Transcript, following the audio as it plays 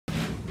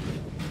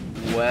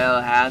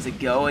Well, how's it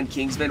going,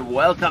 Kingsman?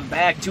 Welcome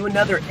back to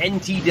another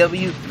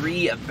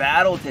NTW3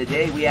 battle.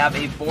 Today we have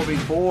a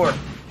 4v4.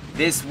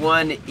 This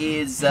one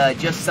is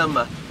just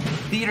some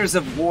theaters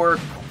of war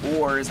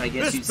cores, I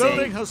guess you'd say. This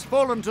building has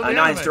fallen to the not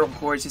enemy. historical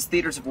cores, just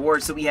theaters of war.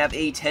 So we have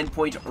a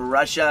 10-point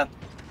Russia.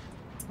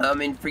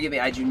 And forgive me,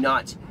 I do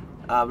not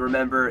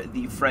remember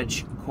the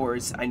French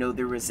cores. I know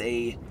there was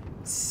a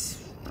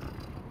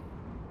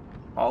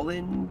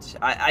Holland.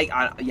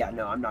 Yeah,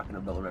 no, I'm not going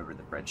to be able to remember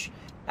the French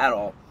at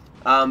all.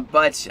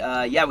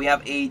 Yeah, we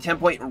have a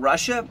 10-point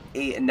Russia,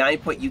 a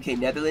 9-point UK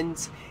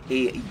Netherlands,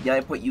 a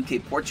 9-point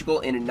UK Portugal,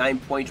 and a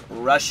 9-point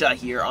Russia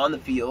here on the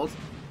field.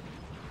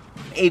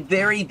 A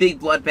very big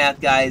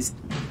bloodbath, guys.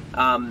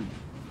 I'm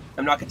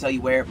not going to tell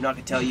you where, I'm not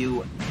going to tell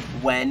you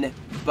when,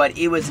 but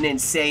it was an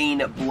insane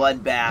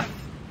bloodbath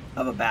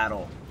of a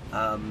battle.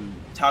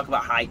 Talk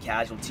about high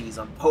casualties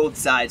on both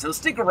sides. So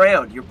stick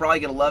around. You're probably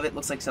going to love it.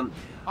 Looks like some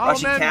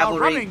Russian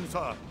cavalry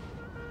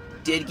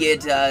did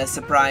get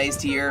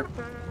surprised here.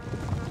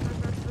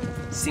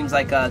 Seems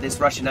like this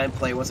Russian 9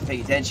 player wasn't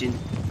paying attention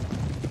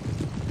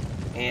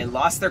and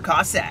lost their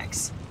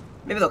Cossacks.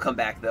 Maybe they'll come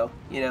back, though.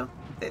 You know,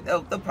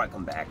 they'll probably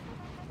come back.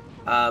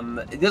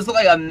 It does look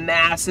like a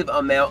massive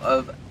amount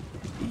of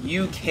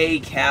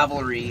UK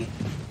cavalry.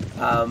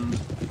 Yeah,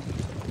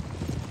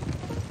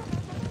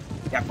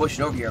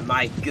 pushing over here.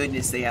 My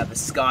goodness, they have the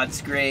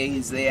Scots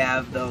Greys, they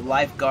have the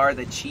Life Guard,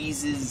 the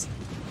Cheeses,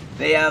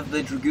 they have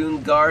the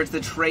Dragoon Guards,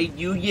 the Trade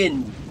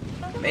Union.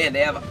 Man,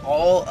 they have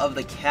all of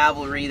the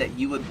cavalry that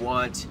you would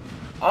want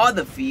on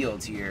the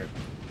field here.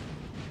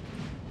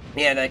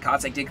 And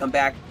Cossack did come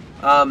back.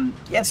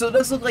 Yeah, so it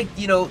does look like,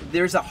 you know,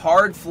 there's a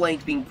hard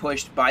flank being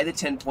pushed by the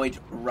 10-point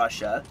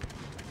Russia.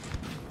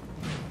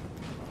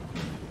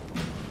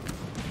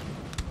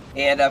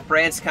 And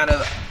France kind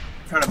of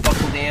trying to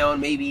buckle down,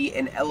 maybe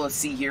an LOC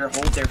here,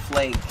 hold their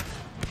flank.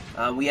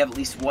 We have at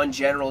least one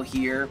general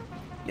here.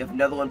 You have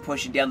another one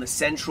pushing down the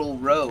central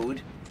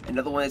road.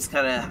 Another one that's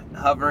kind of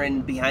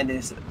hovering behind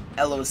this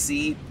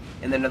LOC,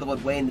 and then another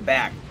one way in the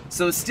back.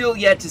 So it's still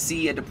yet to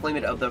see a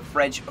deployment of the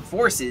French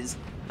forces.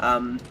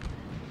 But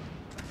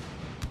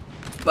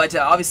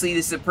obviously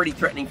this is a pretty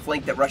threatening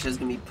flank that Russia is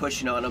going to be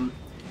pushing on them.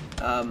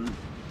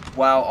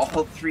 While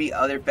all three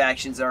other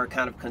factions are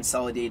kind of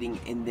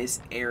consolidating in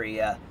this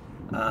area.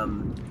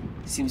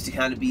 Seems to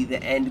kind of be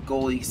the end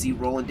goal. You can see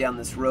rolling down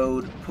this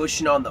road,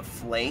 pushing on the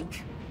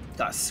flank.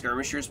 Got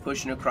skirmishers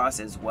pushing across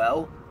as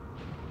well.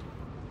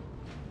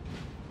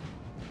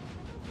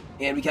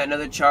 And we got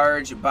another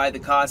charge by the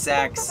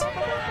Cossacks, or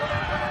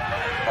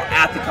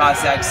at the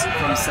Cossacks,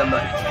 from some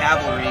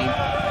cavalry.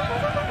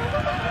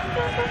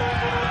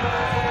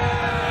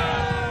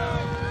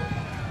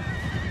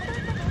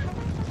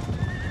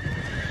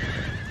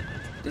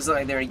 Doesn't look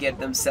like they're going to get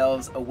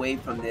themselves away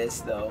from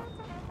this, though.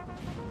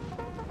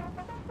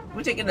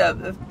 We're taking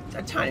a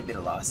tiny bit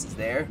of losses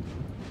there.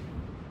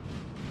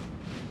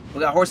 We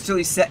got horse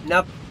artillery setting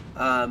up.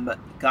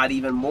 Got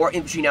even more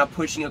infantry now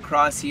pushing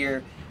across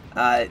here.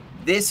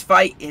 This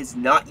fight has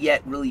not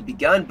yet really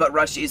begun, but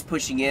Russia is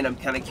pushing in. I'm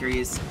kind of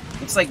curious.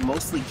 Looks like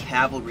mostly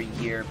cavalry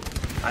here.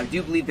 I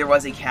do believe there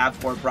was a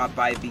cav corps brought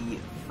by the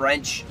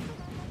French,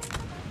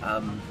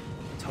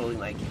 totaling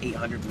like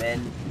 800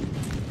 men.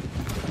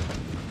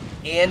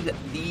 And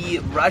the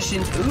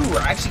Russians, ooh,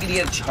 we're actually going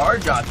to get a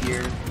charge off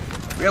here.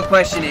 Real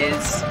question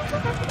is,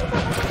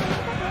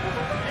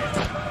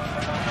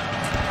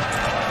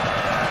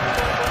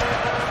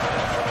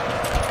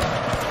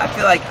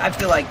 I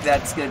feel like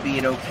that's gonna be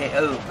an okay.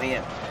 Oh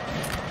man,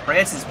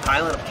 France is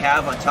piling up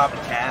cav on top of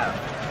cav.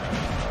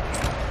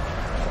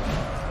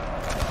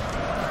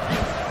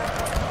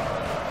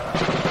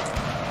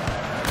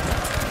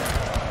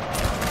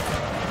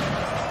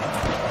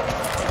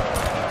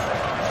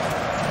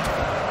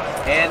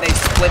 And they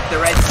split the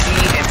Red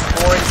Sea and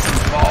pour in some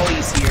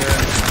volleys here.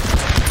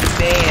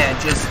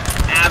 Man, just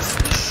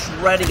absolutely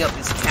shredding up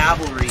this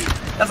cavalry.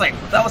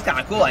 That was kind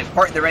of cool. Like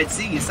part of the Red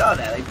Sea, you saw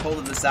that. They pulled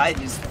to the side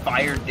and just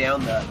fired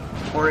down the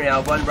corner.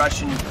 Now, one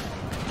Russian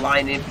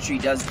line infantry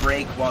does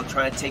break while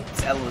trying to take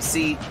this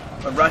LOC,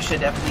 but Russia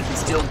definitely can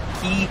still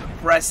keep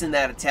pressing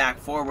that attack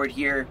forward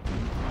here.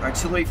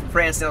 Artillery from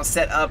France now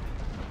set up.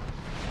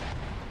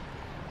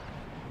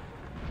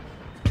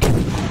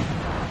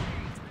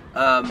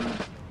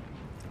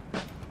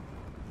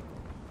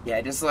 Yeah,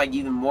 just like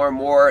even more and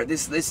more.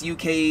 This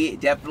UK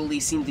definitely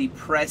seems to be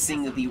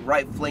pressing the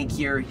right flank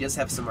here. You just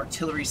have some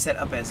artillery set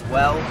up as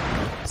well.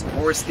 Some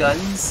horse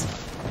guns.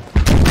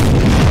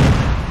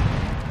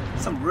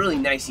 Some really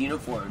nice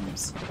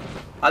uniforms.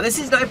 This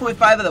is 9.5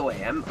 by the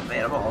way. I'm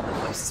all over the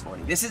place this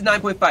morning. This is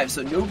 9.5,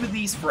 so no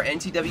release for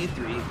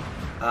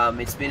NTW3.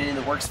 It's been in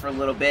the works for a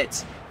little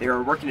bit. They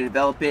were working to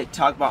develop it.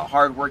 Talk about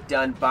hard work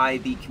done by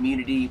the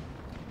community.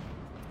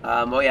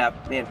 Oh yeah,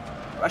 man.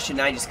 Russia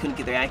 9 just couldn't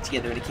get their act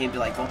together when it came to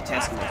like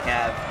multitasking with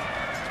cav.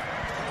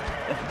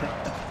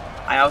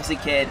 I obviously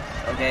kid,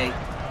 okay?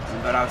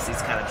 But obviously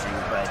it's kind of true,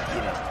 but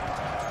you know.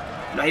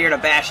 I'm not here to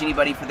bash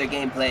anybody for their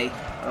gameplay,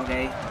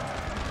 okay?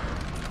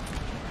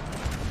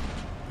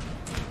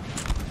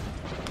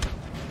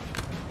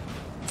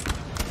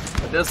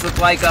 This looks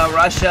like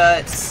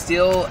Russia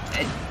still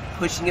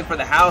pushing in for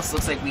the house.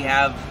 Looks like we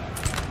have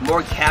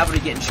more cavalry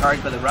getting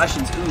charged by the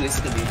Russians. Ooh, this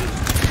is going to be a good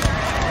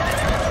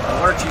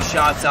one or two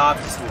shots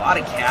off. Just a lot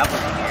of cavalry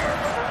here.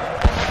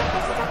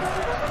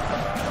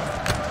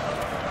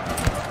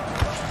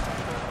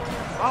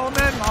 Our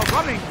men are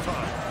running, sir.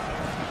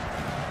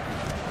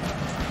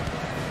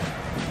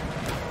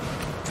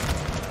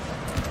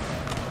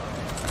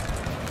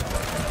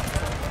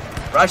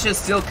 Russia's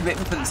still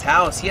committing for this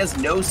house. He has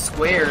no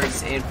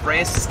squares, and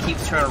France just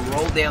keeps trying to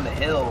roll down the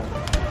hill.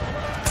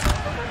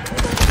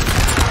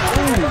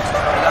 Ooh,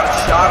 I got a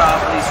shot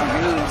off of these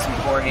dragoons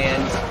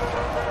beforehand.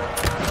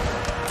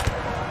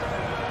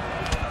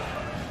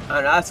 I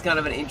don't know, that's kind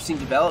of an interesting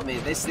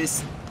development. This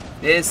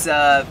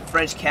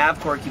French Cav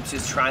Corps keeps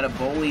just trying to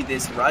bully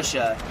this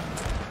Russia.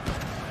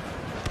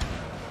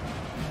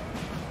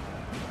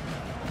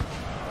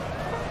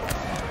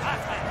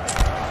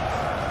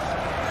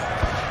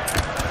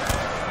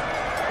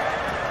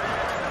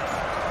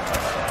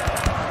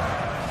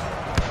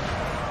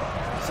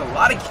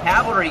 A lot of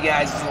cavalry,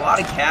 guys. There's a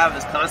lot of cav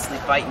that's constantly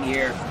fighting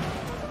here.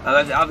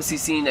 I've obviously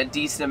seen a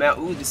decent amount.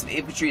 Ooh, there's some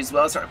infantry as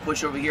well starting to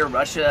push over here.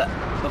 Russia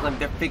look like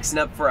they're fixing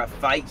up for a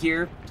fight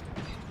here.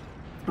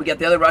 We got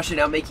the other Russia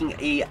now making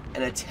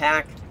an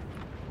attack,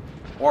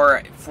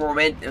 or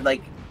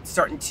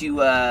starting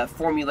to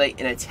formulate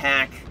an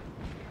attack,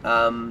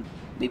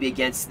 maybe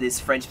against this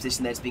French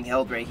position that's being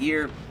held right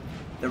here.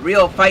 The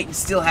real fighting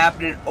still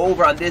happening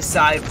over on this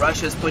side.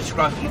 Russia's pushed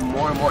across even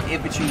more and more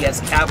infantry. He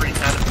has cavalry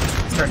kind of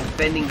start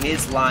defending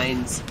his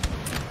lines.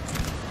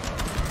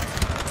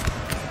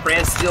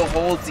 France still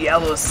holds the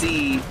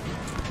LOC.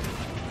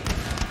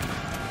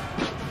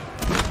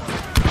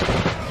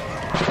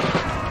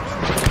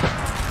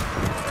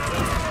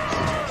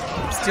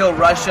 Still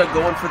Russia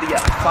going for the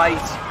fight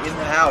in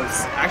the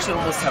house. Actually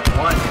almost have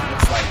won, it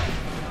looks like.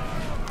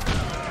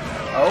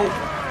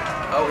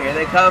 Oh, here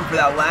they come for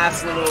that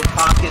last little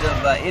pocket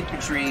of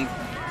infantry.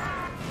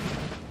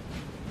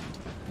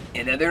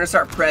 And then they're going to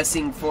start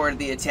pressing for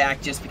the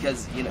attack just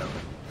because, you know,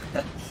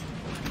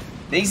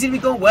 things seem to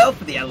be going well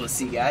for the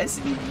LOC, guys.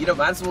 I mean, you know,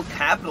 might as well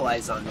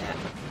capitalize on that.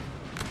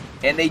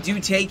 And they do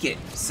take it.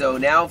 So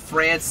now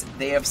France,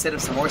 they have set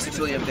up some horse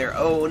artillery of their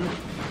own.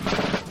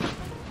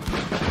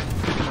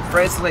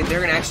 France look like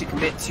they're going to actually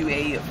commit to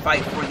a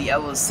fight for the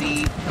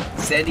LOC,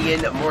 sending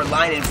in more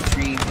line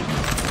infantry.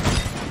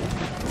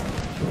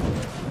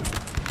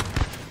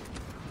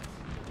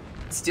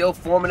 Still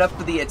forming up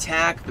for the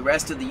attack. The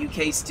rest of the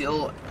UK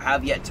still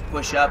have yet to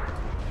push up.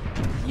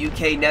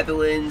 UK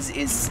Netherlands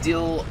is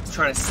still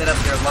trying to set up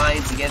their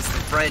lines against the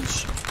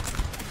French.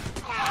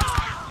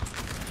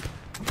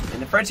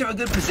 And the French have a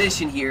good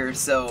position here,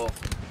 so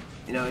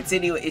you know it's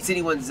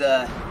anyone's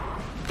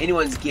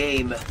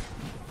game.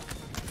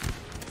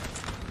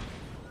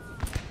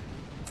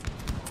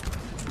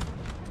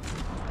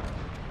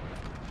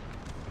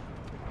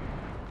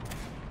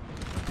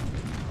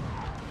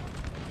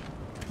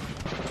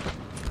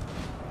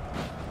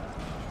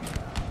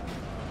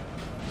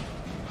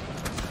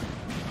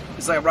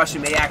 It's like Russia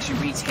may actually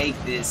retake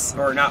this,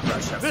 or not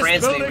Russia,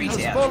 France may retake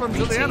it.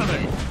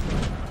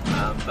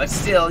 But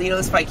still, you know,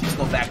 this fight keeps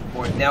going back and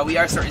forth. Now we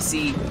are starting to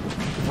see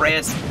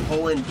France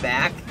pulling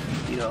back.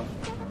 You know,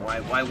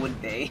 why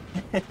wouldn't they?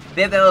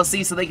 They have the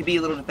LLC, so they can be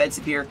a little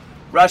defensive here.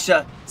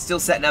 Russia still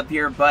setting up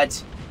here,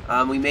 but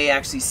we may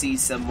actually see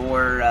some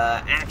more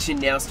action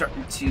now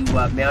starting to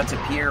mount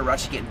up here.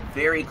 Russia getting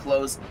very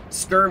close.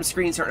 Skirm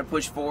screen starting to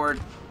push forward.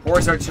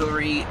 Horse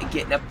artillery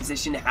getting up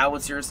position.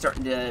 Howitzers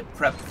starting to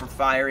prep for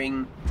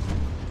firing.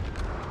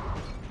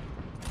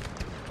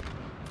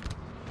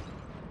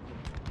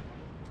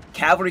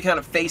 Cavalry kind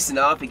of facing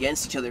off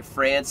against each other.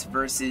 France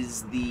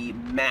versus the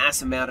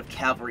mass amount of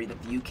cavalry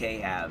that the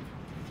UK have.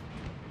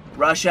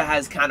 Russia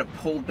has kind of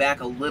pulled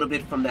back a little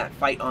bit from that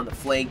fight on the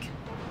flank.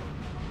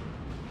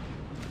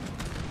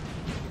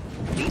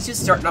 Things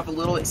just starting up a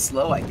little bit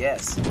slow, I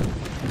guess.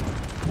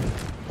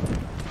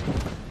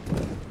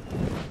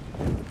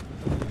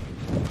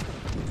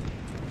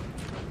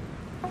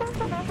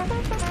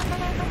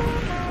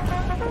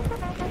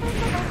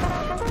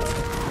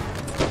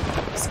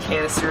 This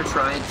canister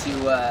trying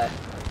to,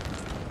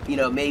 you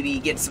know, maybe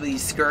get some of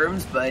these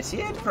skirms, but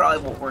yeah, it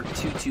probably won't work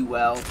too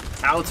well.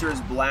 Howitzer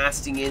is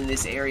blasting in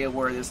this area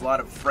where there's a lot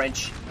of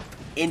French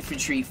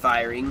infantry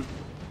firing.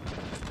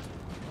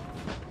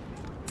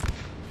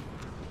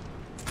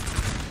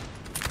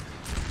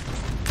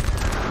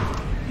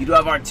 You do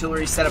have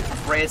artillery set up for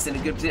France in a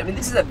good position. I mean,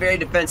 this is a very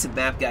defensive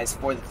map, guys,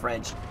 for the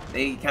French.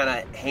 They kind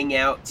of hang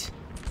out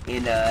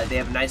in, they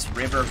have a nice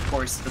river, of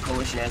course. The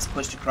coalition has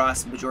pushed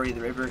across the majority of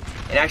the river.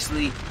 And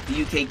actually,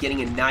 the UK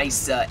getting a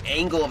nice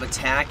angle of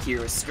attack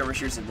here with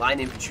skirmishers and line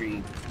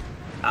infantry.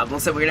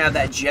 Looks like we're going to have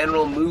that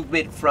general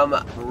movement from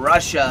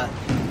Russia.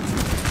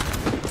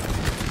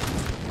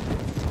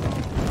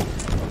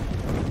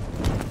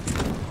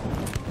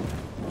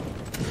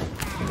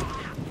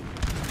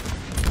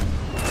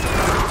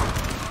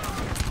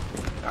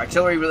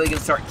 Artillery really going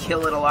to start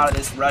killing a lot of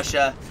this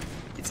Russia.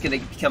 It's going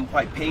to become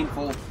quite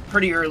painful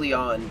pretty early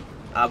on.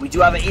 We do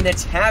have an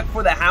attack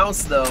for the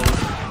house, though.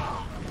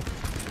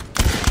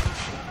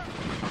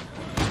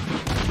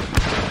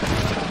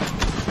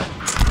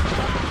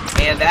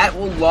 And that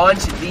will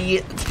launch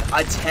the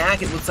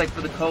attack, it looks like,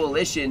 for the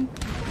coalition.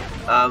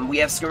 We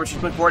have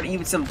skirmishers moving forward,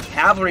 even some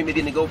cavalry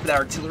maybe going to go for that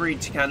artillery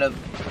to kind of,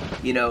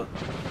 you know,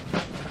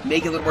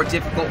 make it a little more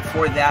difficult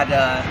for that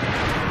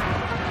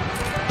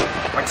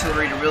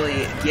artillery to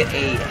really get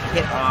a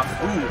hit off.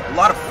 Ooh, a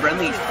lot of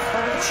friendly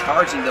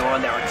charging, though,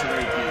 on that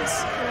artillery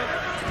piece.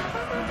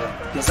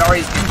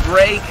 Causalities do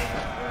break.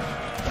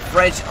 The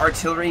French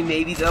artillery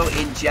maybe, though,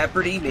 in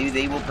jeopardy. Maybe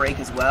they will break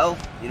as well.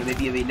 You know,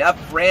 maybe enough.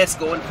 France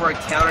going for a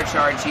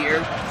countercharge here.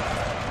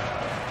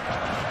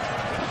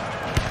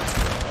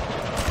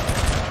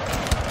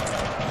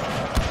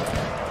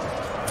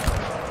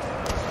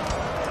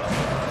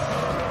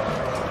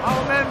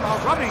 Our men are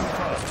running.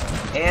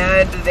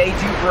 And they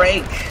do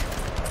break.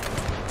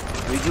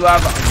 We do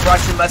have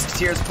Russian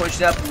musketeers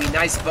pushing up. It'll be a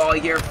nice ball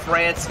here.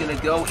 France going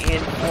to go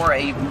in for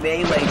a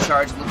melee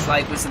charge, looks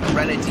like, with some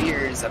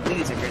grenadiers. I believe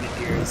these are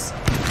grenadiers.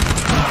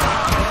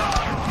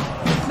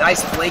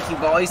 Nice flanking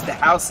volleys. The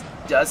house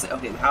does...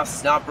 Okay, the house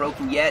is not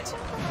broken yet.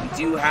 We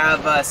do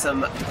have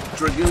some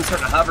dragoons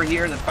starting to hover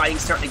here. The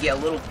fighting's starting to get a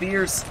little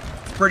fierce.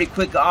 Pretty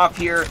quick off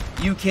here.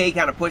 UK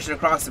kind of pushing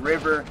across the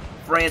river.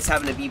 France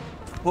having to be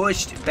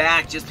pushed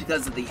back just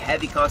because of the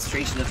heavy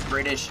concentration of the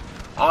British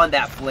on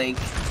that flank.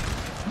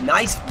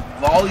 Nice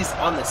volleys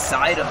on the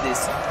side of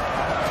this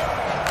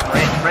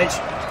French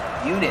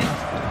unit.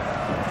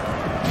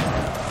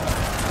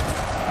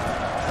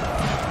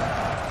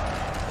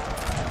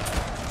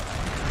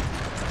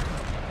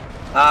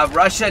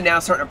 Russia now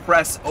starting to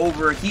press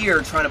over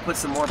here, trying to put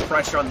some more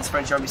pressure on this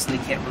French army so they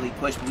can't really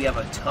push, but we have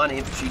a ton of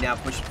infantry now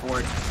pushing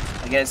forward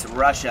against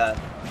Russia.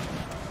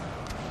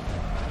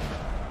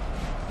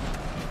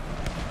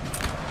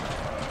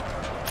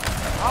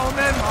 Our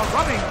men are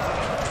running.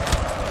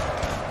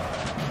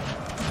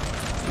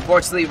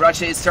 Unfortunately,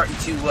 Russia is starting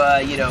to,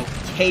 you know,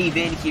 cave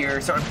in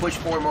here, starting to push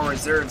for more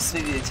reserves.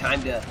 Maybe the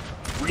time to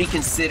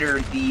reconsider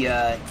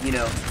the, you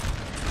know,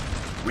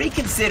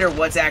 reconsider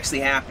what's actually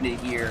happening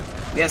here.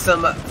 We have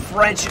some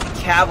French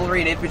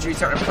cavalry and infantry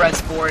starting to press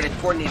forward. A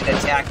coordinated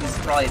attack. This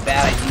is probably a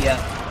bad idea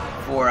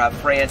for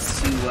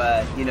France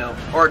to, you know,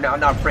 or no,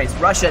 not France,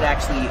 Russia to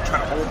actually try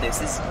to hold this.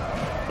 This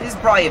is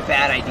probably a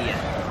bad idea.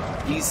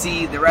 You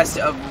see the rest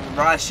of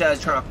Russia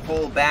is trying to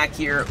pull back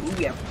here. Ooh,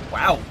 we have,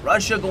 wow,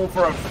 Russia going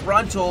for a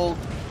frontal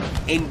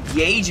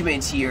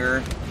engagement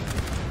here.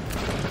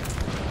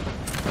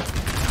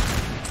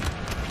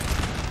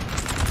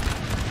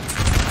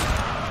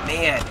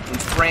 Man,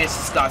 and France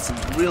just got some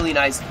really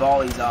nice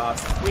volleys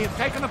off. We've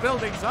taken the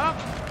building, sir.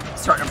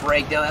 Starting to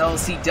break down.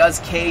 LLC does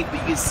cave,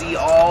 but you can see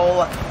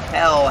all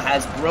hell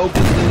has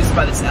broken loose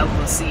by this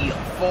LLC.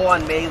 Full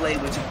on melee,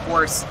 which of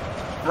course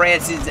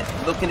France is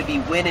looking to be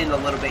winning a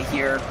little bit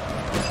here.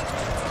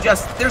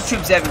 Just, there's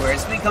troops everywhere.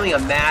 It's becoming a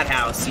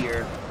madhouse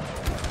here.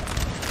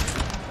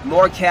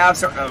 More calves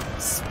starting to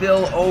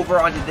spill over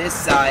onto this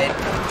side.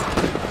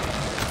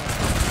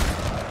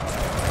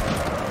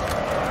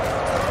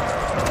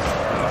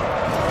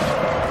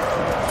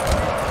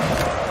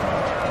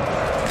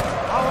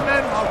 Our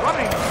men are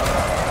running.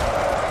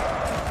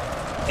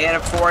 And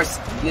of course,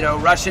 you know,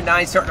 Russia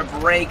 9 starting to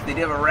break. They did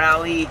have a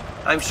rally.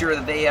 I'm sure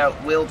that they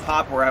will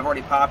pop, or have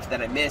already popped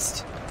that I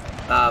missed.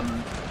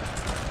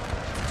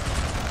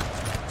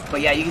 But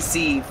yeah, you can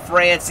see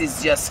France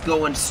is just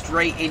going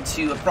straight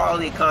into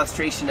probably a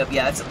concentration of,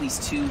 yeah, that's at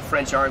least 2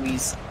 French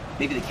armies,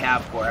 maybe the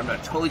Cav Corps, I'm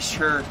not totally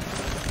sure.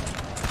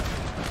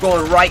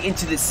 Going right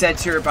into the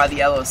center by the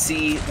LOC.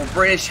 The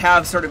British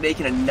have started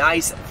making a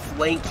nice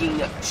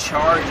flanking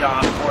charge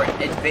off, or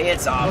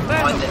advance off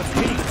on the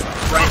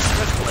French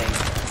flank.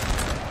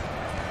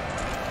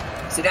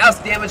 So now it's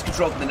damage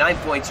control for the 9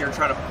 points here,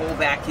 trying to pull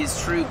back his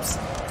troops,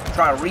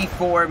 try to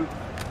reform,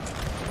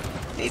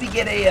 maybe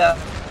get a,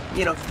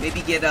 you know,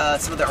 maybe get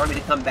some of their army to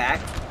come back.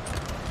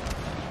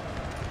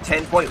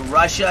 10-point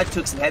Russia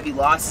took some heavy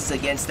losses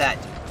against that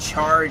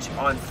charge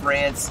on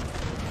France.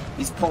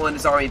 He's pulling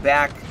his army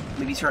back,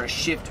 maybe trying to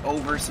shift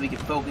over so he can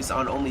focus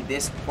on only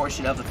this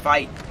portion of the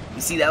fight.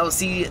 You see the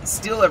LOC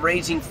still a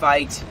raging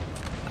fight,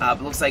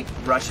 but looks like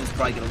Russia's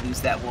probably going to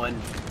lose that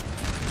one.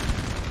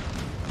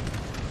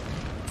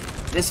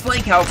 This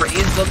flank, however,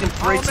 is looking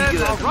pretty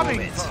good at the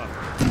moment.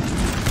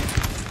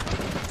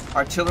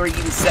 Artillery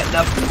even setting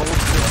up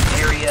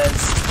multiple areas.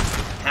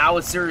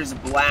 Howitzers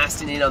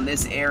blasting in on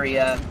this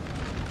area.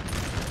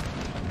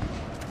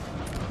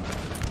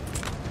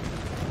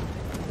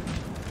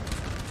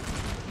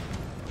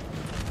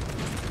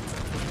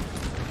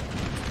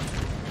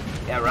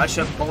 Yeah,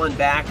 Russia pulling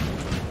back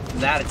from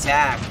that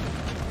attack.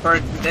 For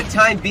the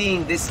time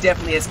being, this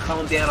definitely has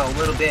calmed down a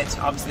little bit.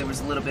 Obviously, there was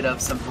a little bit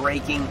of some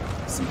breaking.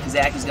 Some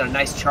Kazakhs got a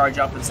nice charge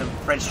up with some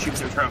French troops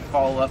that were trying to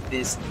follow up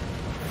this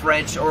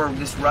French or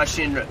this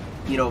Russian,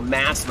 you know,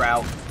 mass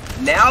route.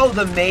 Now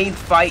the main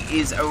fight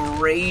is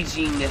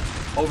raging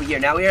over here.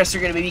 Now we are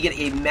going to maybe get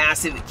a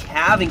massive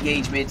cav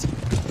engagement.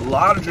 A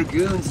lot of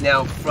dragoons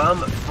now from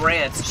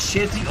France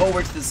shifting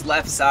over to this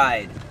left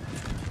side.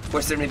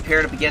 course, they're going to be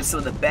paired up against some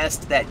of the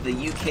best that the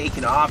UK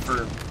can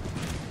offer.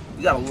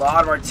 We got a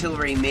lot of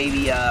artillery,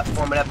 maybe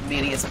forming up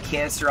maybe against a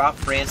canister off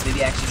France,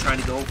 maybe actually trying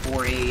to go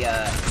for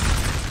a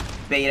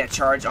bayonet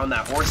charge on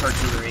that horse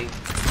artillery.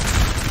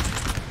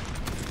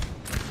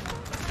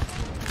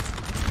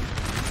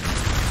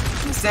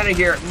 In the center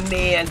here,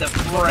 man, the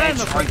French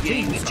are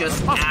getting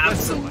just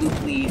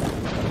absolutely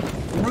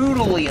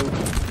brutally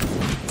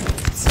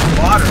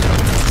slaughtered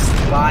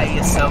by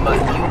some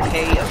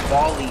UK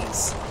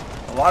volleys.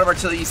 A lot of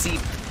artillery you see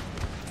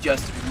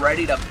just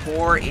ready to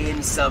pour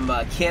in some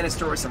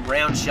canister or some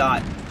round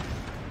shot.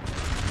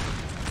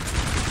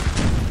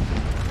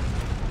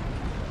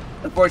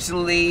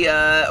 Unfortunately,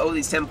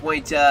 these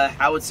 10-point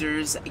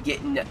howitzers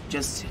getting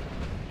just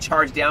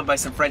charged down by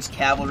some French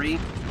cavalry.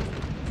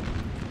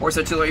 Horse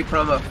artillery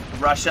from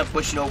Russia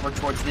pushing over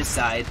towards this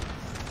side.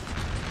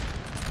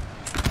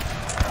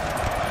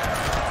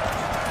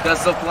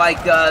 Does look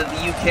like the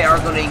UK are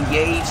going to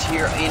engage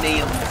here in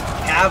a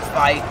cav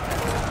fight.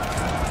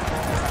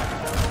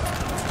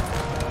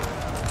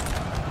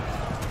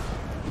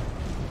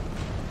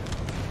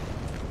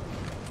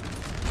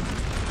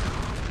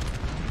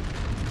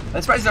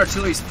 I'm surprised the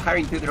artillery is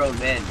firing through their own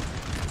men.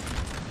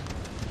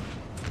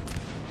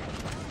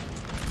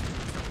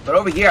 But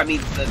over here, I mean,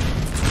 the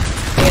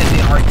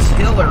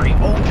artillery,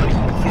 oh my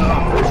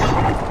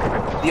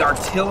gosh. The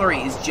artillery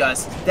is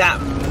just, that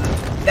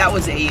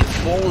was a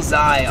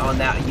bullseye on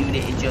that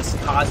unit and just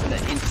causing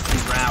an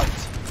interesting rout.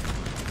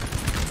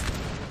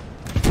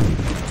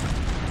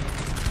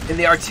 And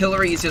the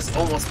artillery is just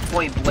almost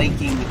point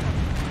blanking.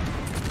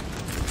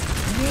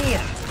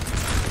 Man.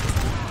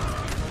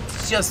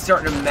 Just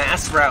starting to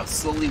mass route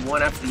slowly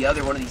one after the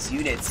other, one of these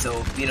units.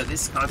 So, you know,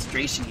 this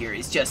concentration here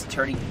is just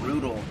turning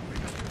brutal.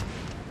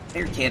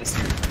 There's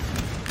canister.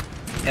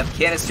 You have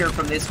canister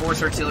from this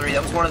horse artillery.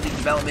 That was one of the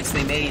developments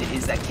they made,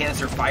 is that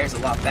canister fires a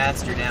lot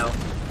faster now.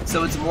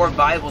 So it's a more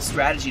viable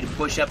strategy to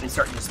push up and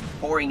start just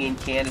pouring in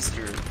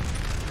canister.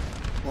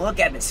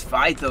 Look at this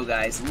fight though,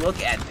 guys.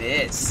 Look at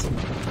this.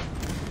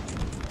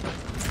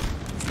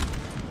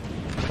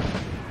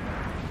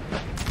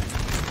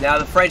 Now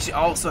the French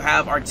also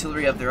have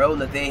artillery of their own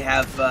that they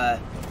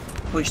have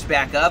pushed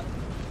back up.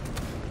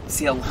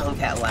 See how long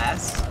that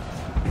lasts.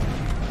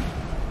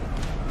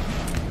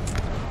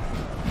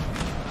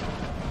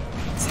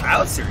 This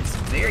howitzer is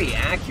very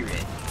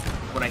accurate,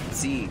 what I can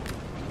see.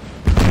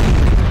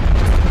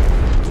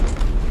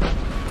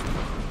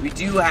 We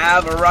do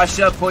have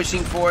Russia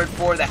pushing forward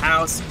for the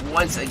house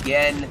once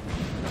again.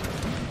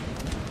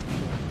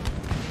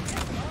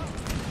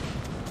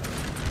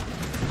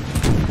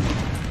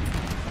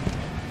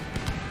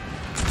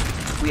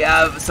 We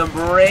have some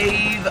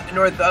brave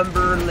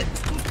Northumberland.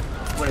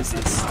 What is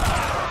this?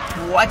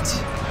 What?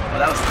 Oh,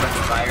 that was a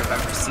friendly fire if I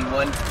ever see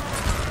one.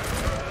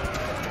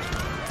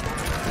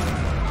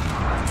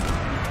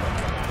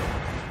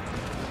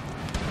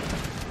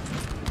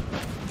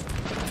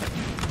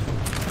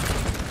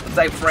 Looks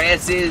like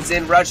France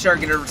and Russia are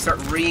going to start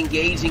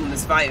re-engaging in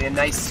this fight. A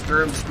nice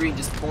skirm screen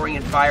just pouring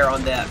in fire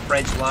on that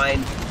French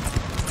line.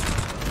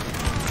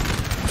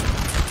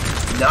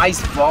 Nice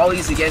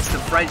volleys against the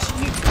French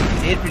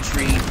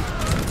infantry.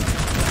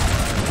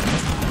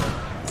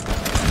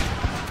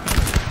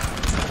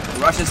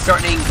 Russia's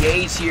starting to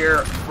engage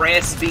here.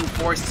 France is being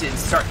forced to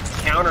start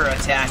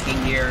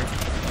counter-attacking here.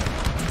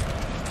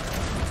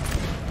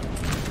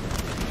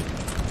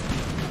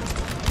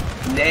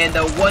 And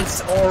the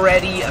once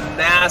already a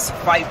mass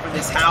fight for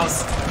this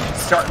house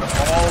starting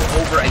all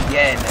over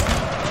again.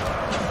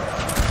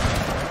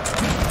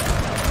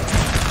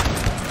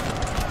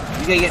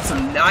 You're going to get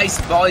some nice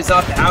volleys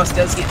off. The house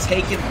does get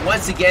taken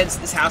once again. So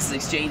this house has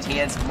exchanged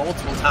hands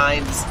multiple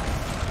times.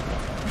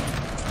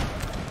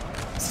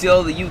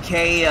 Still the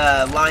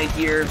UK line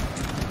here.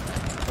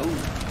 Oh.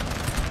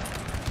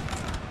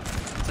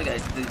 It's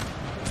like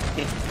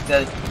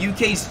the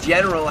UK's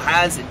general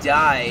has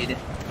died.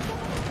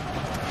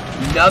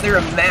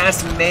 Another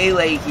mass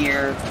melee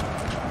here.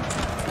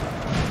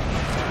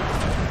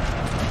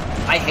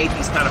 I hate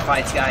these kind of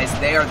fights, guys.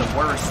 They are the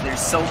worst.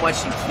 There's so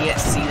much you can't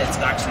see that's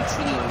actually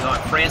truly going on.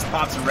 France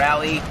pops a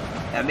rally.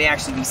 That may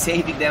actually be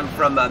saving them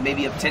from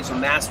maybe a potential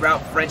mass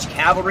rout. French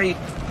cavalry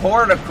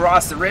pouring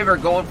across the river,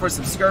 going for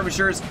some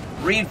skirmishers,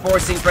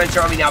 reinforcing French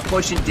army, now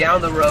pushing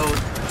down the road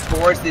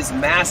towards this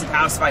massive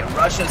house fight.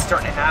 Russia is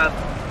starting to have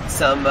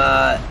some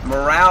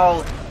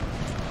morale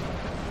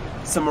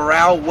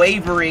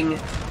wavering.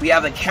 We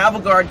have a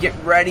cavalry guard get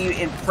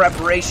ready in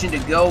preparation to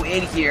go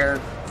in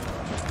here.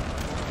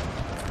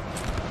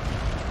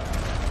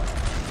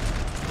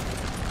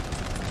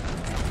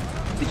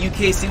 The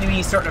UK seem to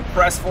be starting to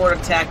press forward,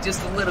 attack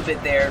just a little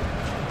bit there.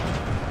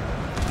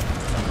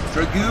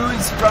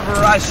 Dragoons from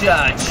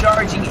Russia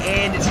charging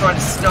in to try to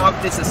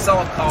stop this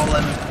assault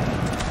column.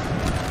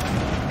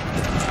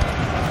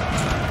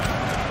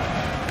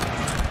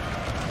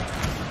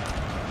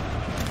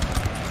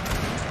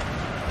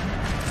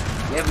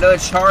 We have another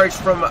charge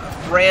from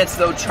France,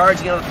 though,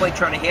 charging on the flank,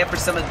 trying to hamper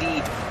some of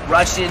the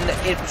Russian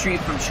infantry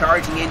from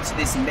charging into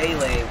this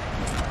melee.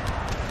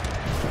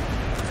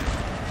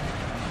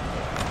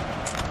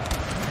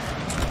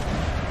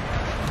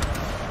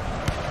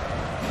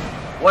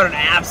 What an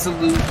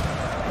absolute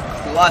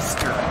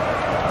cluster.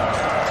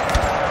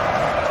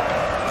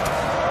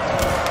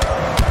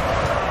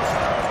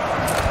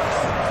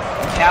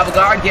 Cavalry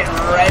Guard getting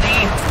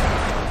ready,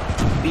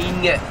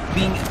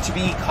 being to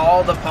be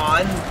called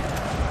upon.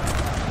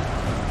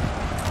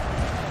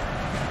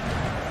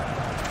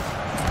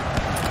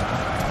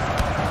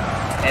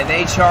 And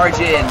they charge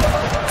in.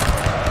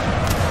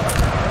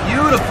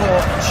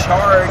 Beautiful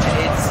charge.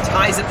 It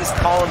ties up this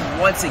column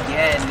once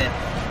again.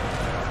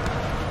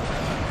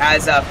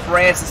 As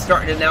France is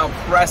starting to now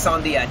press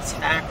on the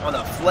attack on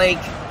the flank.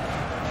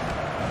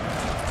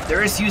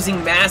 They're just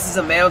using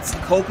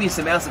copious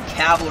amounts of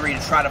cavalry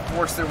to try to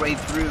force their way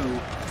through.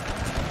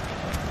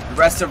 The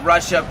rest of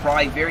Russia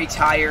probably very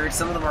tired.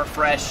 Some of them are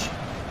fresh.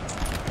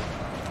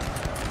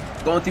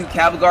 Going through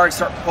Cavalry Guard,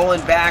 start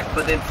pulling back,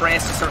 but then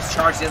France just starts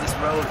charging down this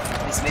road.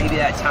 This may be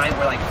that time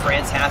where like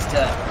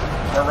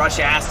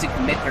Russia has to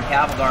commit their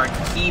Cavalry Guard,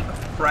 keep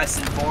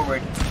pressing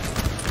forward.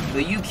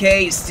 The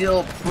UK is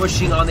still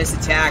pushing on this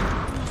attack.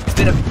 It's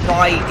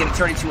probably going to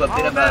turn into a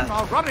bit of a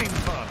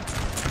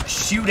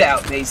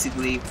shootout,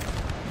 basically.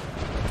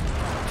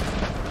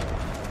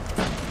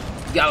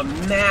 You got a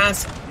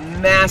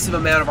massive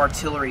amount of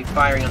artillery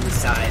firing on this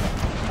side.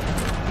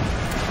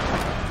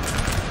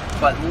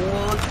 But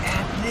look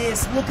at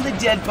this. Look at the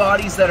dead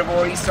bodies that have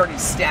already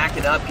started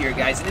stacking up here,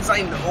 guys. And it's not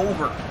even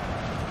over.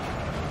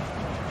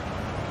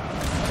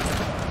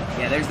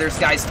 Yeah, there's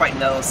guys fighting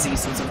the LLC,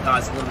 so it's going to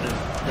cause a little bit of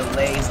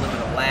delays, a little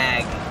bit of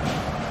lag.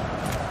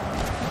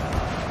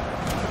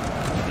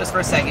 Just for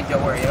a second,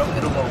 don't worry, it'll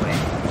go away.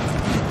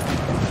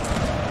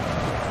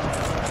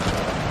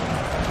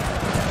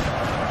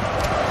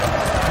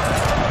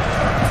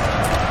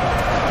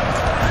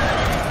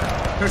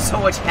 There's so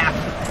much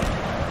happening.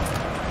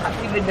 I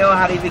don't even know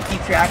how to even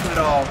keep track of it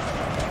all.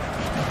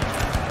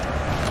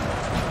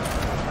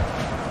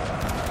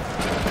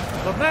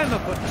 The men are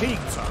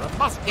fatigued, sir.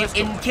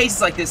 In cases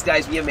like this,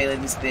 guys, we have melee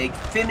this big.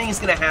 Fimming is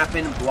going to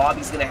happen,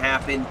 blobbing is going to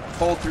happen,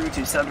 pull through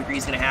to some degree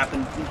is going to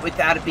happen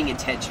without it being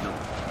intentional.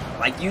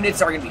 Like,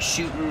 units are going to be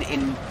shooting,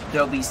 and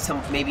there'll be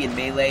some, maybe in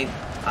melee,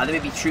 there may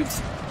be troops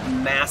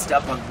massed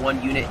up on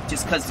one unit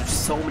just because there's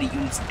so many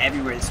units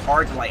everywhere. It's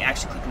hard to, like,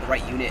 actually click on the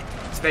right unit,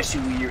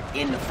 especially when you're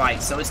in the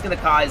fight. So it's going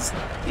to cause,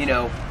 you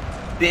know,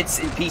 bits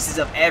and pieces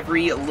of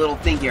every little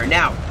thing here.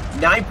 Now,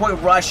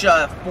 9-point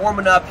Russia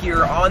forming up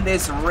here on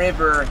this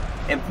river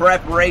in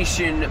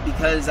preparation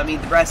because, I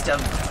mean, the rest of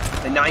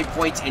the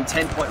 9-point and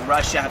 10-point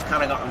Russia have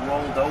kind of gotten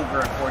rolled over,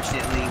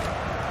 unfortunately.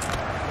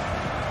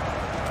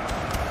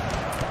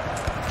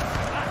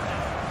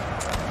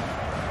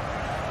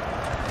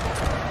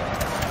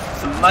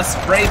 Some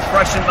brave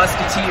Prussian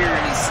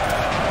musketeers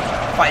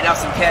fighting off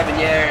some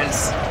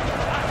cavaliers.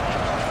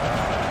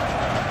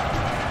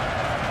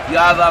 You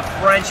have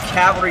French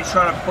cavalry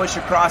trying to push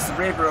across the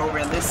river over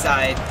on this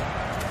side.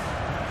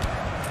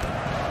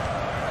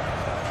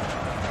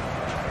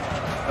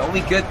 The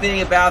only good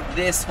thing about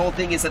this whole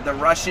thing is that the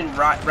Russian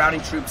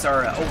routing troops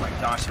are, oh my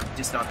gosh, I'm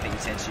just not paying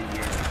attention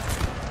here.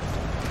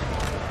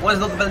 One is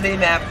looking at the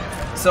mini-map.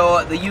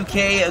 So the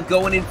UK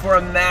going in for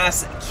a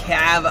mass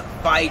cav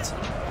fight.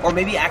 Or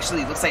maybe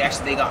actually, it looks like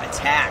actually they got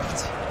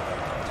attacked.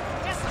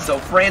 So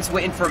France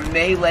went in for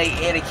melee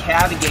and a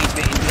cav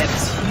engagement, and we had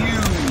this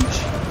huge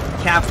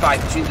cav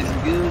fight between the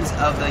dragoons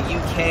of the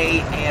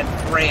UK and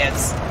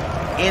France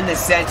in the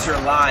center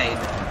line.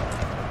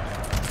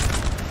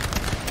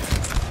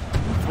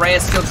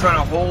 France still trying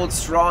to hold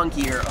strong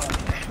here. Oh,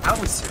 the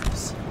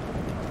howitzers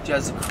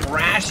just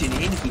crashing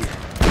in here.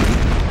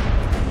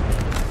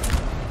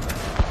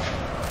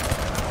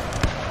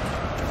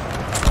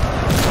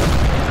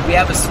 We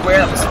have a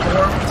square that was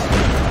formed.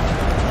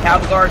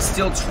 Cavalry Guard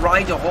still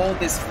trying to hold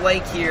this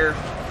flank here.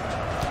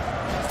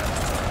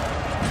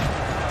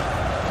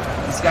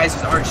 These guys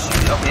just aren't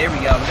shooting. Okay, there we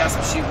go. We got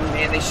some shooting.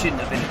 Man, they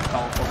shouldn't have been in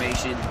column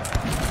formation.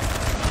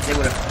 They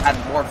would have had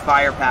more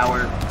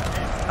firepower.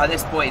 At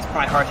this point, it's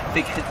probably hard to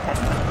figure that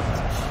out.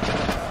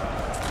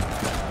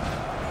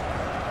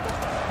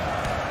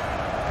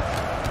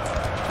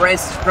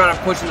 France is trying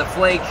to push in the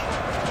flank.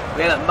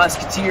 We have a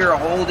musketeer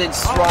holding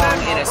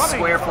strong in a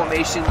square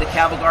formation. The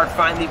Cavalry Guard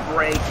finally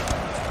break.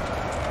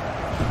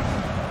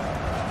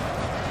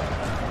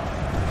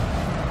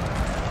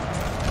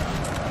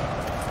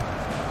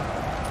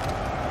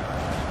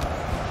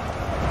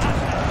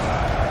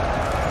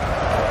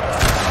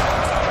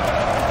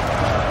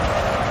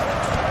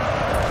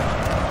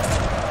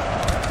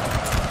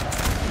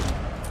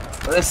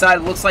 On this side,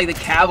 it looks like the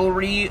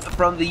cavalry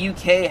from the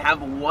UK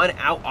have won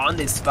out on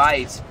this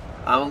fight.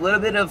 A little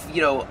bit of,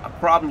 you know, a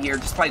problem here,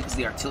 just probably because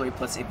the artillery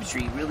plus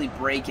infantry really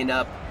breaking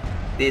up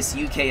this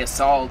UK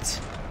assault.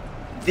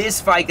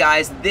 This fight,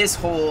 guys, this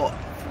whole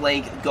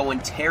flank going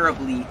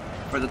terribly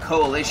for the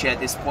coalition at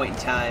this point in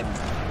time.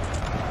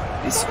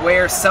 The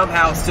square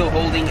somehow still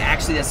holding.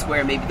 Actually, that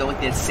square may be the only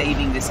thing that's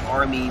saving this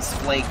army's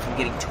flank from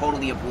getting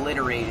totally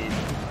obliterated.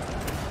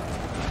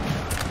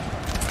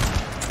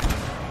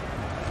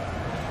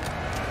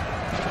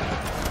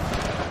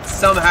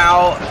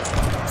 Somehow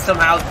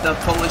the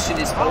coalition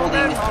is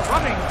holding.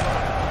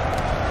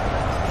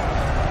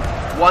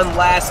 one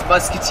last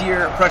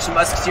Prussian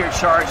musketeer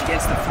charge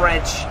against the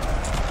French.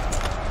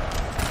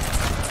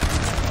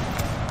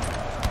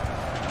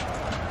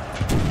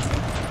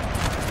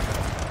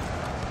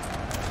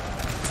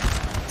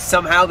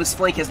 Somehow this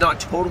flank has not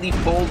totally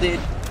folded,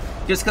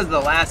 just because of the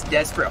last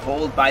desperate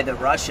hold by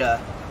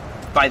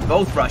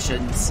both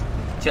Russians,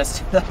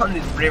 just on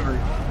this river.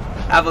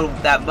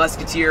 That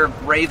musketeer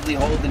bravely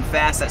holding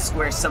fast, that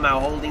square somehow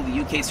holding.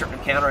 The UK starting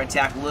to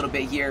counterattack a little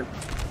bit here.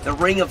 The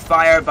ring of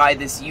fire by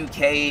this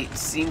UK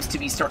seems to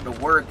be starting to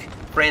work.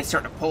 France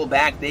starting to pull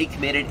back. They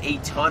committed a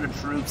ton of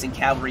troops and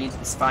cavalry into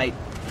this fight.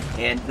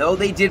 And though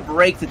they did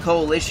break the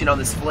coalition on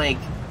this flank,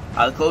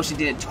 the coalition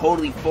didn't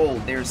totally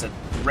fold. There's a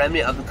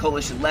remnant of the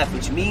coalition left,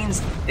 which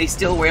means they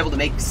still were able to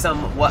make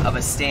somewhat of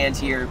a stand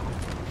here.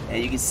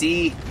 And you can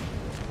see,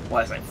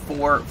 what is it,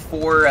 four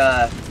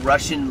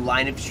Russian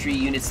line infantry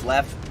units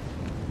left,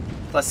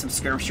 plus some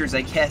skirmishers,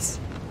 I guess.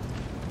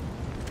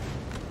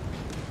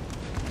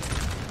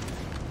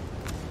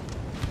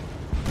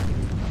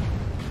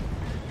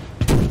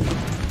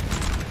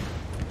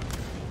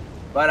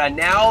 But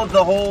now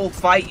the whole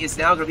fight is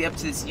now going to be up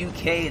to this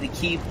UK to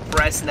keep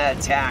pressing that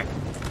attack.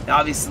 Now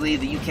obviously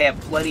the UK have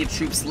plenty of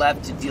troops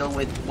left to deal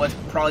with what's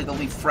probably the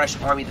only fresh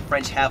army the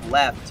French have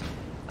left.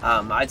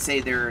 I'd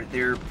say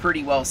they're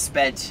pretty well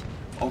spent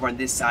over on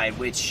this side,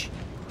 which,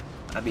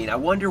 I mean, I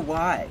wonder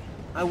why.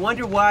 I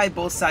wonder why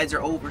both sides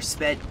are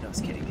overspent. No, I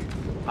was kidding.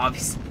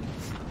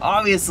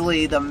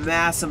 Obviously the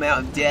mass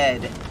amount of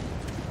dead.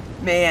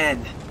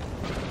 Man,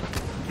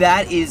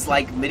 that is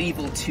like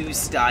medieval 2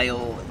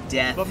 style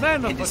death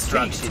and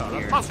destruction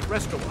here. Must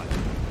rest awhile.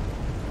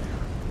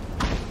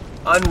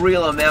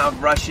 Unreal amount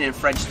of Russian and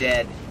French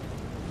dead.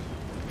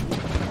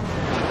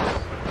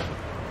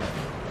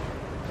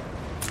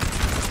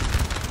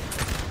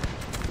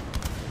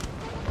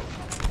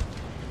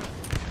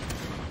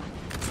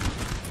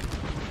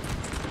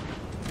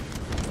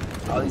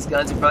 All these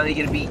guns are finally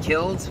going to be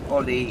killed,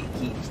 or he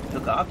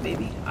took off,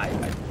 maybe.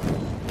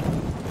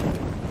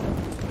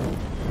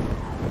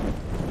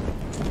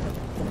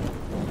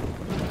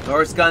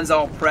 Norse guns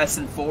all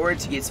pressing forward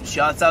to get some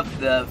shots up.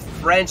 The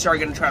French are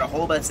going to try to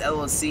hold this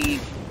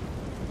LOC.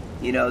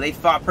 You know, they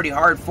fought pretty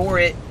hard for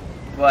it,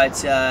 but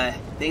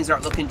things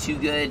aren't looking too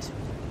good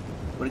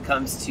when it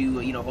comes to,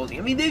 you know, holding.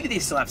 I mean, maybe they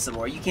still have some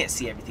more. You can't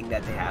see everything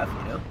that they have,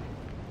 you know.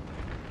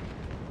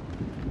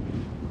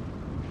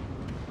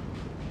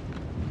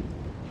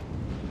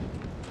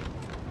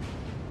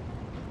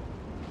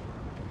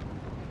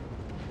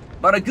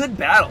 But a good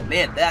battle,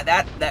 man.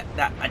 That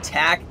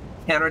attack,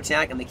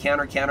 counterattack, and the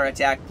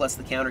counterattack, plus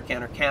the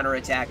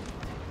counterattack.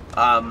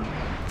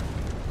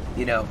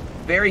 You know,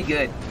 very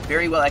good,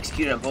 very well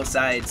executed on both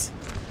sides.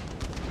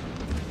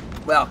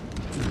 Well,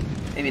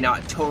 maybe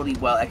not totally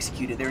well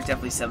executed. There's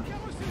definitely some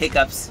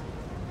hiccups,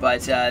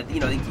 but you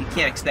know, you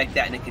can't expect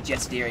that in a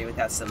congested area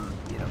without some,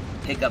 you know,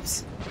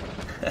 hiccups.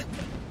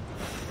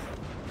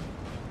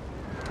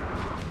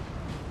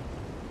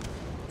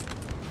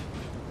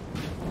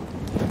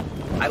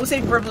 I would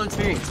say personal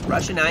experience.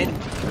 Russia 9,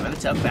 kind of a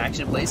tough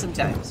faction to play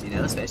sometimes, you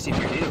know, especially if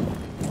you're new.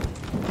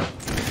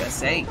 Just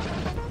saying.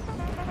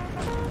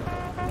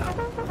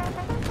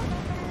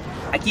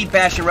 I keep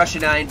bashing Russia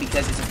 9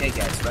 because it's okay,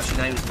 guys. Russia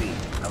 9 was me.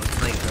 I was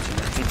playing Russia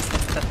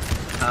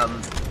 9.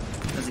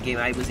 It was a game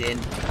I was in.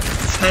 I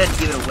was trying to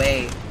give it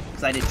away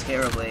because I did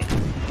terribly,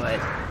 but,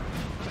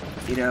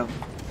 you know,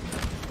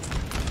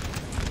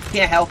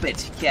 can't help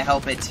it. Can't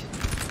help it.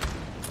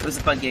 It was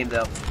a fun game,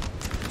 though.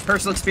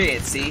 Personal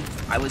experience, see?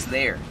 I was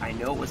there. I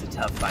know it was a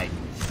tough fight.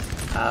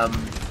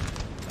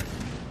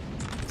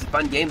 It's a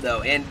fun game,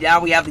 though. And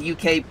now we have the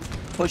UK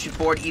pushing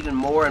forward even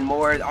more and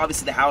more.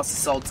 Obviously, the House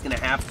Assault's going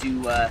to have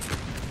to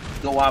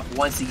go off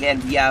once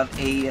again. We have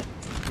a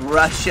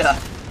Russia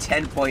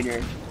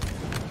 10-pointer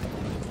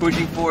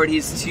pushing forward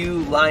his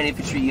 2 line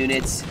infantry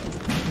units.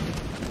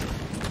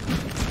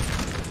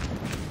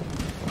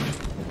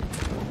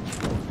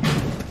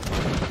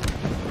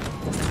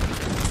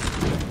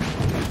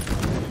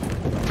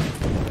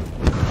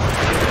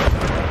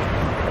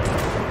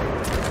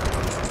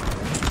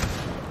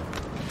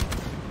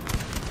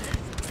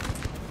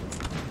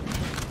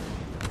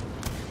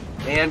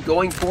 And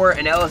going for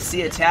an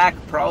LSC attack,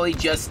 probably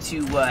just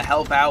to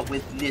help out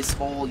with this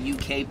whole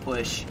UK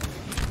push.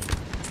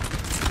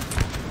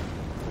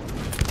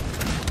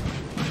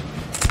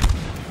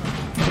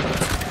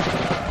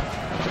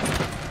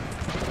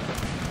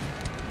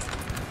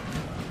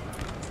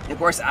 And of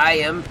course, I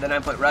am the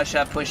 9-point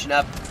Russia pushing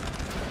up.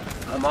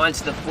 I'm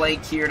onto the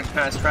flank here to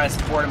kind of try to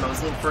support him. I was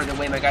a little further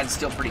away. My guy's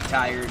still pretty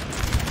tired.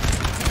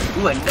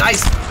 Ooh, a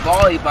nice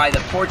volley by the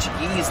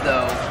Portuguese,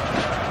 though.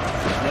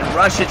 And then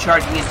Russia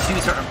charging in too,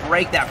 starting to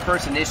break that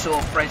first initial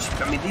French.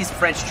 I mean, these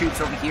French troops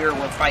over here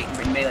were fighting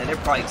in melee. They're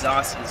probably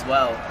exhausted as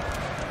well.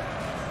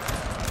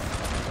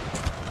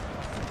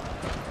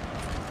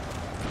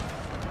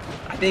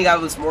 I think I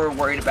was more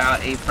worried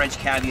about a French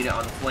cav unit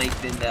on the flank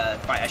than the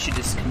fight. I should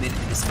just committed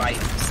to this fight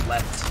and just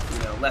left, you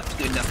know, left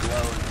good enough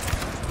alone.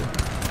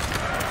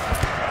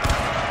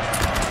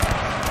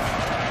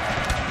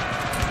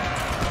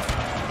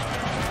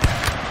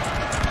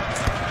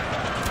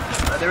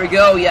 Here we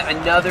go, yet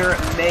another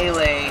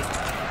melee.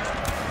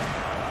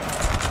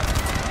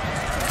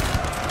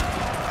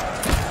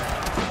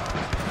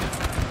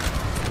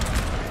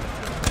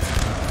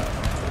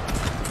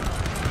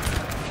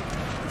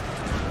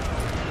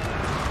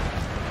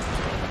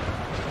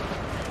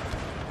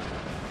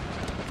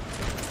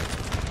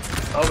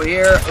 Over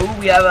here, ooh,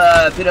 we have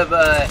a bit of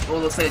a, well,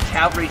 looks like a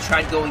cavalry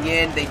tried going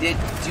in. They do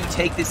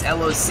take this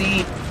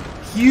LOC.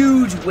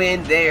 Huge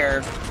win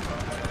there.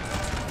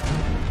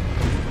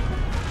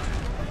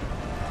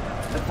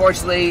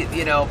 Unfortunately,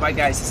 you know, my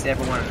guys just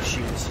never wanted to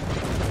shoot.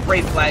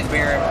 Great flag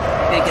bearer,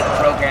 didn't get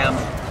the program.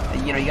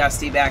 You know, you gotta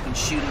stay back and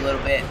shoot a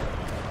little bit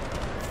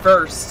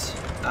first.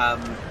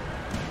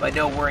 But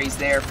no worries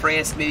there.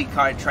 France maybe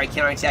try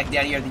counterattacking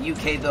down here. The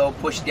UK, though,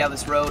 pushing down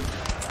this road.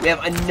 We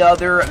have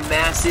another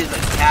massive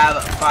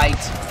cav fight.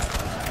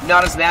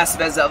 Not as massive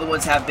as the other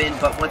ones have been,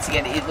 but once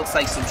again, it looks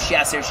like some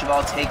chasseurs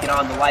cheval taking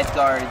on the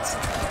lifeguards.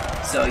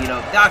 So, you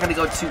know, not going to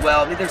go too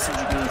well. I mean, there's some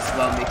dragoons as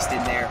well mixed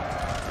in there.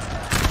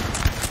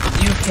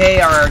 The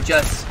UK are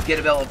just going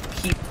to be able to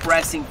keep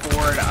pressing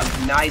forward.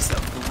 A nice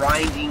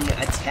grinding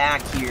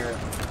attack here.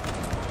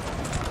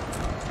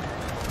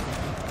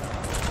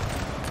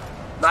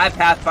 My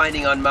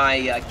pathfinding on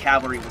my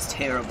cavalry was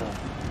terrible.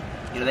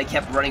 You know, they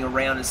kept running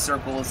around in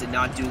circles and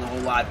not doing a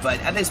whole lot. But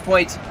at this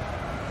point,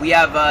 we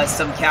have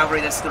some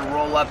cavalry that's going to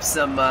roll up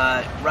some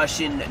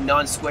Russian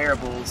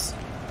non-squarables.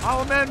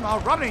 Our men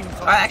are running.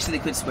 Actually,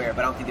 they could swear,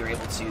 but I don't think they were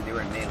able to. They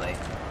were in melee.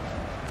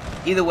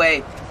 Either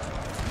way,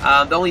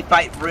 the only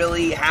fight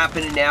really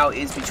happening now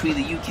is between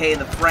the UK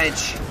and the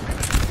French.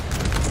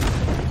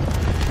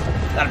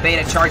 Got a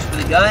bayonet charge for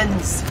the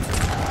guns.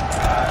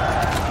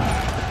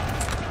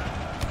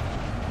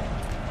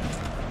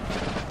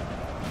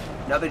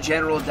 Another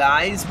general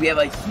dies. We have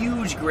a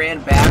huge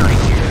grand battery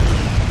here.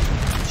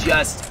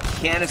 Just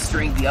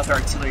canistering the upper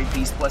artillery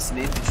piece plus some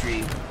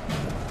infantry.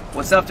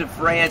 What's up to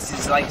France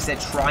is, like I said,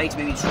 trying to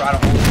maybe try to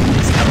hold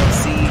this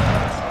LOC.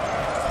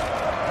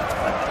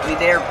 I mean,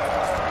 they're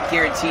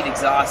guaranteed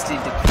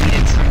exhausted,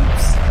 depleted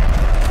troops.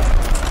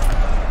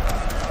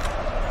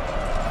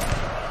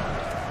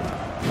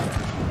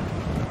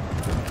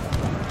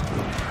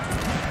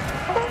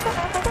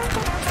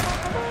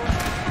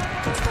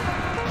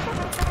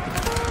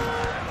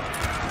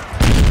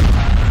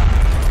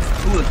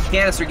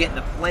 Canister getting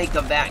the flank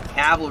of that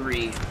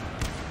cavalry.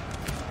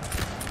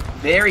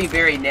 Very,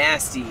 very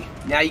nasty.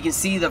 Now you can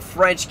see the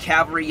French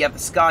cavalry. You have the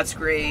Scots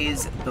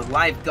Greys, the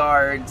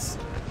Lifeguards,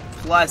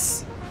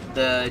 plus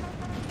the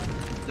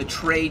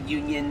trades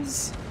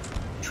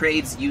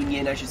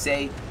union, I should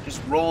say,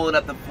 just rolling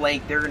up the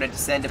flank. They're going to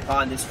descend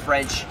upon this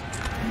French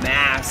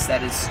mass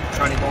that is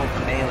trying to go in for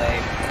melee.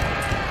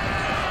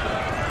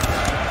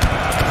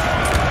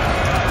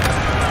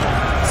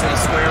 So the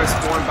square is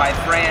formed by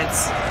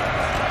France.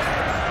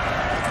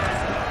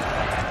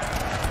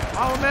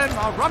 Our men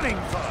are running,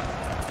 sir.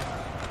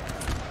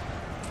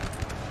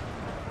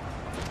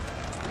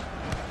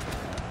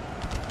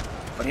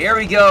 But here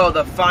we go,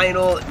 the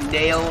final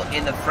nail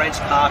in the French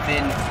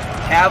coffin.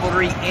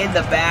 Cavalry in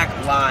the back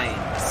lines.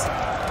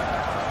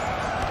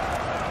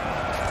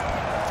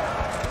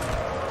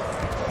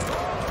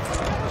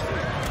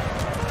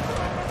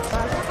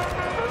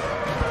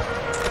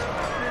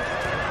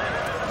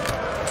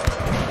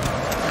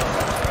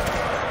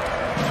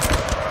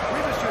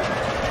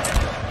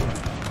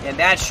 And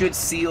that should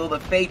seal the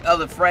fate of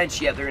the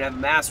French. Yet they're going to have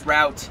a mass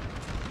rout.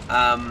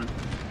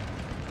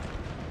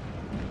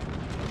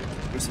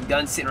 There's some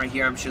guns sitting right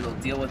here. I'm sure they'll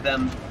deal with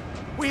them.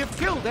 We have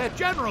killed their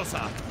general,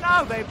 sir.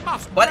 Now they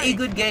must But a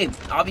good game.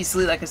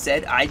 Obviously, like I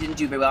said, I didn't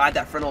do very well. I had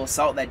that frontal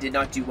assault that did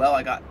not do well.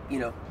 I got, you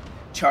know,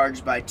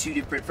 charged by 2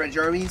 different French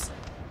armies.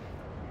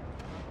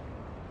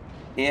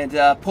 And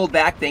pulled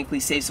back,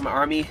 thankfully saved some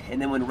army.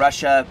 And then when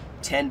Russia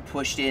 10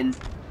 pushed in,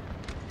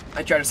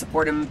 I tried to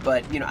support him.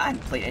 But, you know, I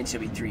hadn't played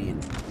NW3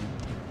 in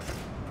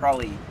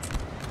probably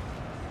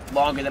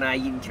longer than I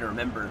even can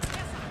remember.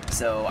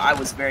 So I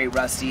was very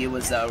rusty. It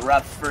was a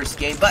rough first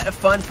game, but a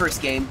fun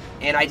first game,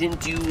 and I didn't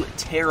do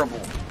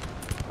terrible.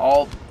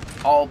 All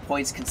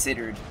points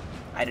considered,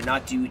 I did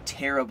not do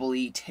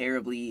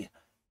terribly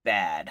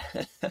bad.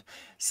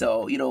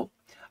 So, you know,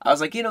 I was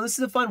like, you know, this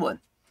is a fun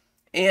one.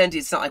 And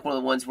it's not like one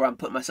of the ones where I'm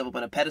putting myself up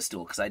on a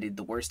pedestal because I did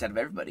the worst out of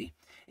everybody.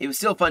 It was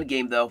still a fun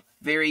game, though.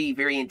 Very,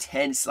 very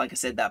intense. Like I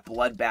said, that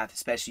bloodbath,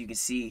 especially you can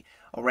see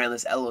around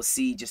this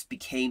LOC, just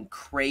became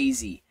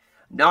crazy.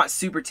 Not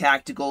super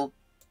tactical.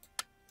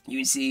 You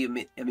can see,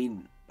 I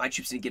mean, my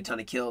troops didn't get a ton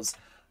of kills.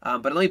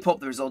 But let me pull up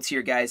the results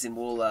here, guys, and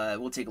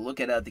we'll take a look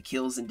at the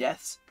kills and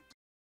deaths.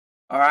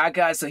 All right,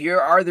 guys, so here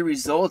are the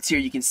results here.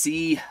 You can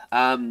see,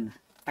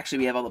 actually,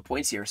 we have all the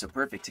points here, so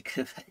perfect.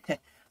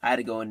 I had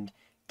to go and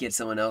get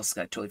someone else.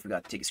 I totally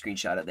forgot to take a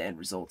screenshot of the end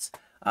results.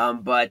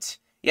 But,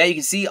 yeah, you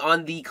can see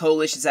on the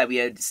coalition side, we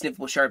had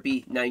Sniffable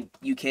Sharpie, 9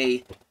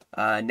 UK,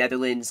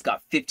 Netherlands,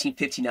 got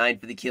 1559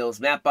 for the kills.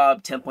 Matt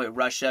Bob, 10-point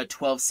Russia,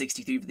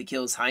 1263 for the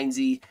kills.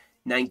 Heinze,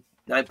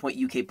 9-point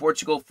UK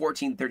Portugal,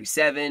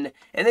 1437,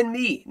 and then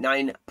me,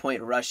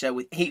 9-point Russia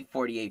with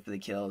 848 for the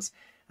kills.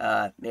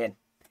 Man,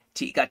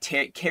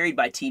 carried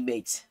by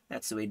teammates.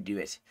 That's the way to do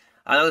it.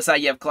 On the other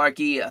side, you have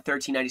Clarkey,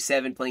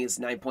 1397, playing against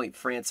 9-point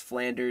France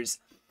Flanders.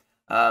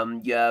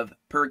 You have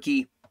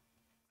Perky,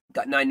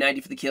 got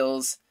 990 for the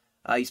kills.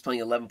 He's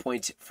playing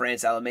 11-point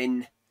France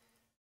Allemagne.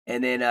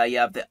 And then you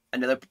have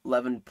another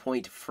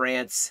 11-point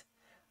France,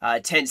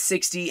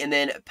 1060, and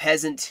then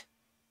Peasant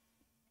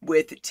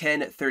with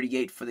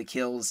 1038 for the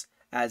kills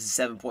as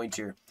a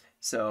 7-pointer.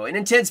 So an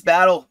intense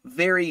battle,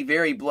 very,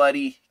 very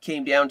bloody.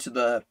 Came down to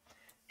the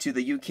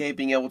UK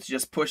being able to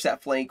just push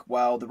that flank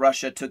while the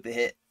Russia took the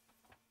hit.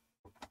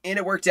 And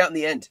it worked out in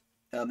the end.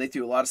 They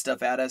threw a lot of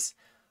stuff at us,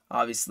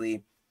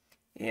 obviously.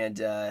 And,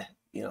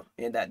 you know,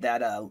 and that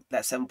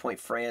 7-point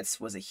France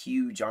was a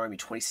huge army,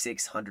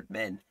 2,600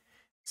 men.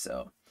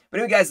 So, but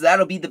anyway, guys,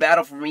 that'll be the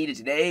battle for me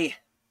today.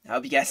 I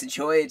hope you guys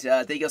enjoyed.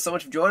 Thank you so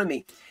much for joining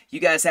me. You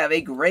guys have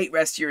a great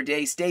rest of your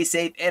day. Stay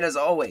safe. And as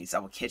always, I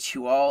will catch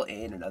you all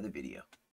in another video.